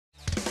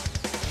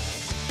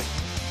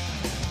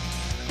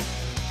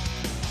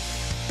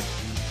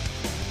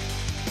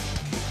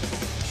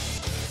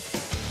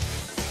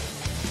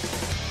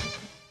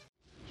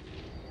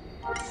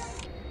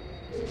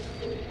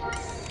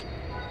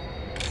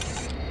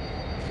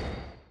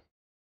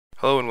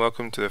Hello and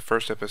welcome to the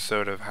first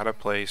episode of How to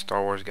Play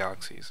Star Wars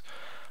Galaxies.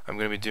 I'm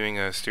going to be doing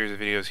a series of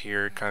videos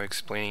here kind of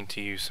explaining to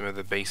you some of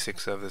the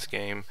basics of this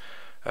game.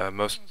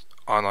 Most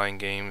online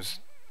games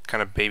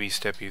kind of baby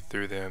step you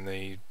through them.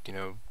 They,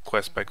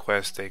 quest by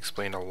quest, they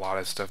explain a lot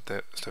of stuff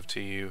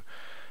to you,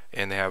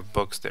 and they have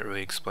books that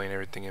really explain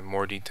everything in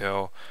more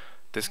detail.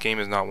 This game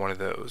is not one of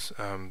those.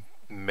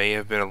 May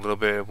have been a little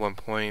bit at one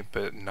point,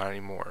 but not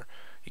anymore.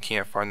 You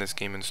can't find this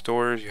game in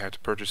stores. You have to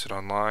purchase it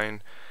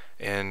online,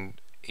 and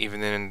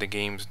even then the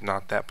game's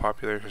not that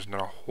popular. There's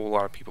not a whole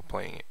lot of people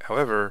playing it.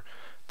 However,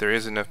 there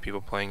is enough people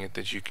playing it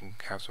that you can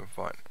have some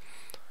fun.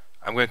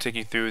 I'm going to take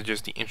you through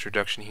just the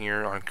introduction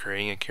here on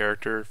creating a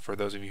character for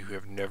those of you who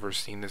have never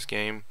seen this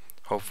game.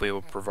 Hopefully it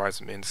will provide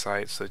some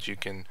insight so that you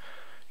can,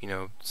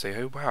 say,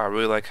 hey, wow, I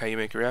really like how you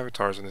make your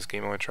avatars in this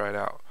game. I want to try it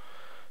out.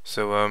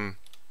 So,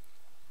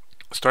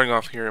 starting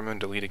off here, I'm going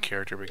to delete a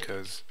character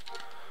because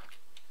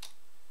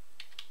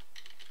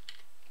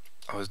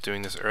I was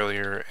doing this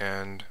earlier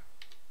and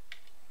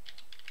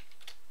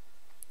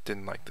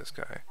didn't like this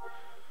guy.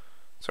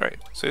 Sorry,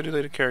 so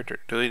delete a character.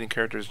 Deleting a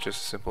character is just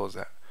as simple as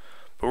that.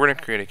 But we're going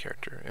to create a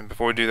character. And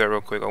before we do that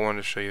real quick, I wanted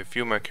to show you a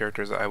few of my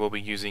characters that I will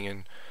be using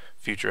in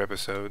future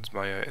episodes.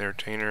 My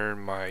entertainer,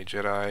 my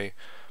Jedi,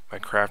 my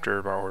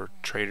crafter or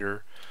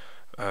trader,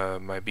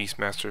 my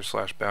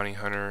beastmaster / bounty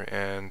hunter,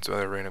 and some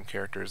other random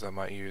characters I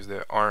might use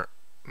that aren't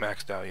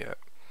maxed out yet.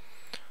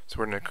 So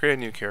we're going to create a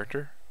new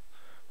character.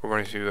 We're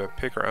going to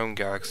pick our own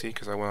galaxy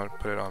because I want to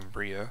put it on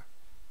Bria.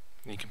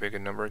 You can pick a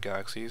number of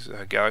galaxies.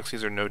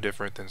 Galaxies are no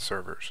different than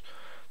servers.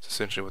 It's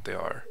essentially what they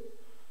are.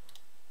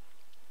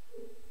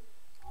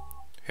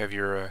 You have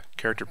your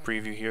character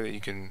preview here that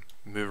you can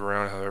move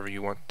around however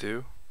you want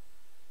to.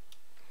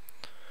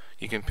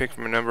 You can pick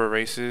from a number of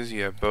races.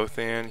 You have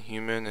Bothan,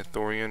 Human,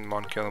 Ithorian,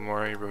 Mon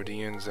Calamari,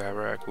 Rodian,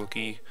 Zabrak,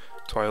 Wookiee,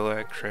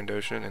 Twi'lek,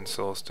 Trandoshan, and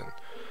Celestin.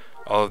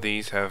 All of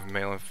these have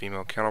male and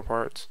female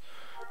counterparts.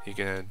 You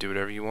can do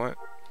whatever you want.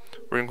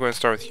 We're going to go ahead and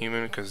start with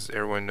Human because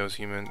everyone knows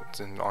humans,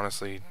 and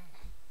honestly,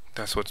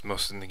 that's what's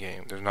most in the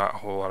game. There's not a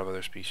whole lot of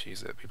other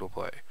species that people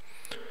play.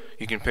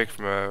 You can pick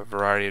from a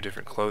variety of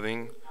different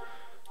clothing.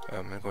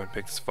 I'm going to go ahead and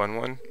pick this fun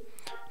one.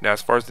 Now,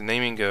 as far as the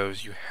naming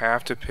goes, you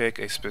have to pick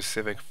a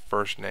specific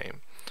first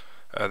name.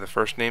 The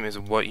first name is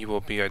what you will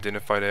be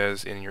identified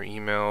as in your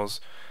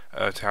emails,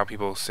 to how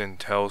people send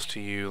tells to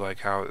you,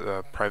 like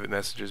how private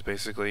messages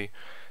basically.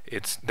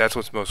 That's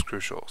what's most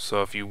crucial.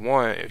 So if you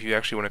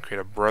actually want to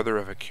create a brother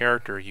of a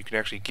character, you can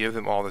actually give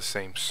them all the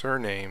same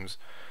surnames,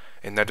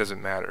 and that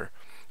doesn't matter.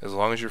 As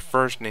long as your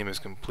first name is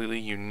completely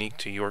unique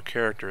to your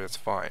character, that's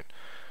fine.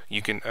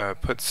 You can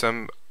put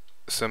some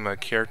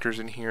characters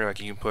in here, like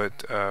you can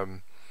put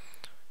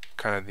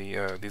kind of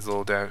these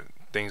little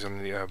things on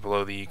the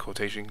below the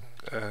quotation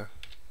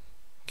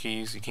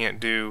keys. You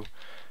can't do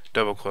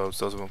double quotes;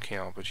 those won't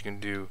count. But you can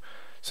do.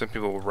 Some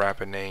people will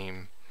wrap a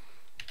name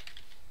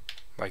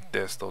like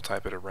this. They'll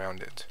type it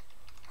around it.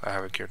 I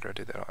have a character I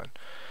did that on.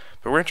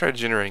 But we're gonna try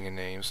generating a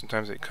name.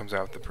 Sometimes it comes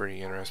out with a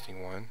pretty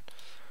interesting one.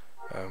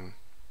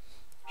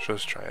 So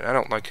let's try it. I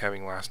don't like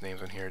having last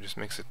names on here. It just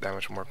makes it that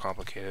much more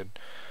complicated.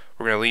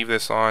 We're going to leave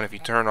this on. If you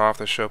turn off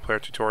the show player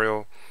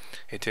tutorial,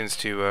 it tends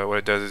to, what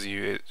it does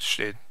is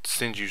it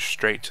sends you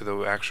straight to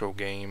the actual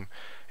game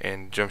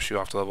and jumps you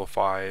off to level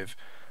 5.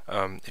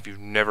 If you've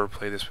never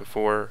played this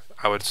before,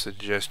 I would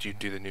suggest you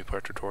do the new player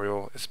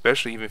tutorial,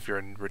 especially even if you're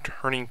a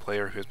returning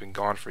player who has been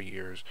gone for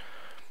years.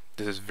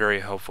 This is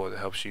very helpful. It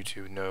helps you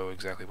to know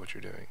exactly what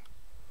you're doing.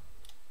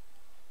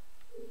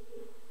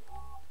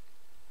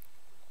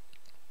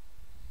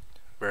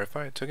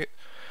 Verify it took it.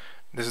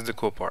 This is the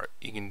cool part.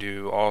 You can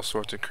do all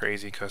sorts of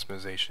crazy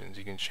customizations.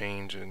 You can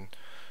change and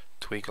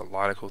tweak a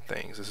lot of cool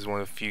things. This is one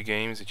of the few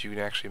games that you can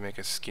actually make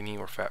a skinny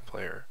or fat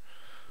player.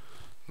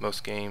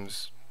 Most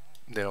games,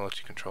 they don't let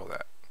you control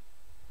that.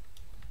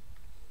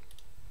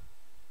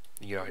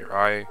 You get all your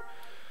eye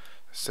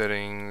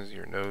settings,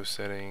 your nose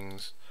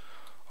settings,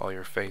 all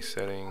your face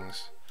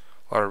settings.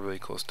 A lot of really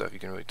cool stuff you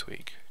can really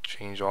tweak.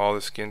 Change all the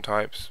skin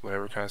types,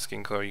 whatever kind of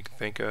skin color you can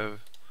think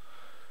of.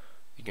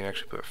 You can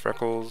actually put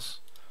freckles.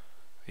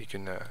 You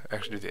can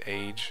actually do the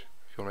age.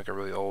 If you want to make a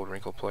really old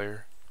wrinkled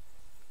player,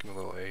 give them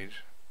a little age.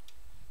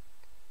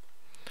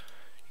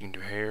 You can do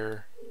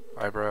hair,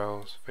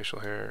 eyebrows, facial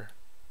hair.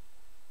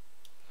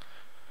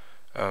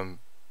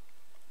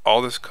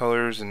 All this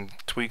colors and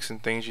tweaks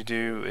and things you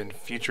do in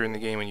future in the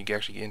game, when you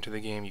actually get into the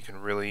game, you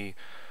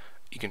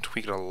can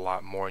tweak it a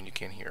lot more than you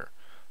can here.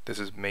 This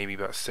is maybe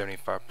about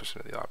 75%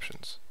 of the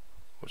options.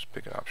 We'll just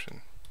pick an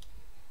option.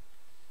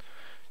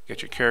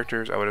 Get your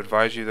characters. I would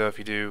advise you though, if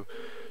you do,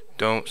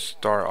 don't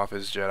start off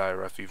as Jedi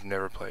or if you've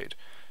never played.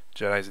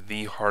 Jedi is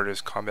the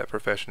hardest combat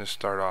profession to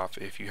start off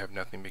if you have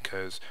nothing,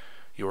 because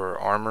your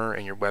armor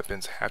and your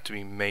weapons have to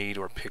be made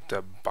or picked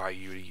up by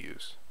you to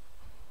use.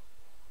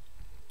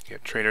 You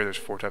have trader. There's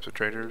 4 types of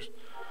traders.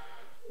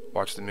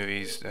 Watch the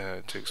movies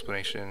to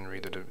explanation.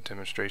 Read the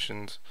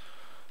demonstrations.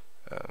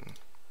 The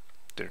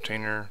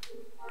entertainer,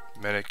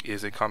 medic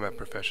is a combat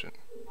profession.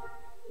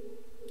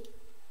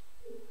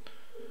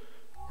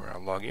 We're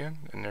gonna log in,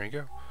 and there you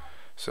go.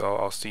 So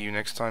I'll see you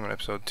next time on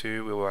episode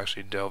 2. We will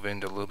actually delve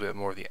into a little bit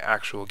more of the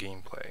actual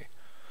gameplay.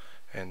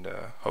 And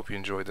hope you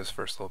enjoyed this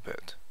first little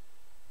bit.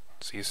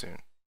 See you soon.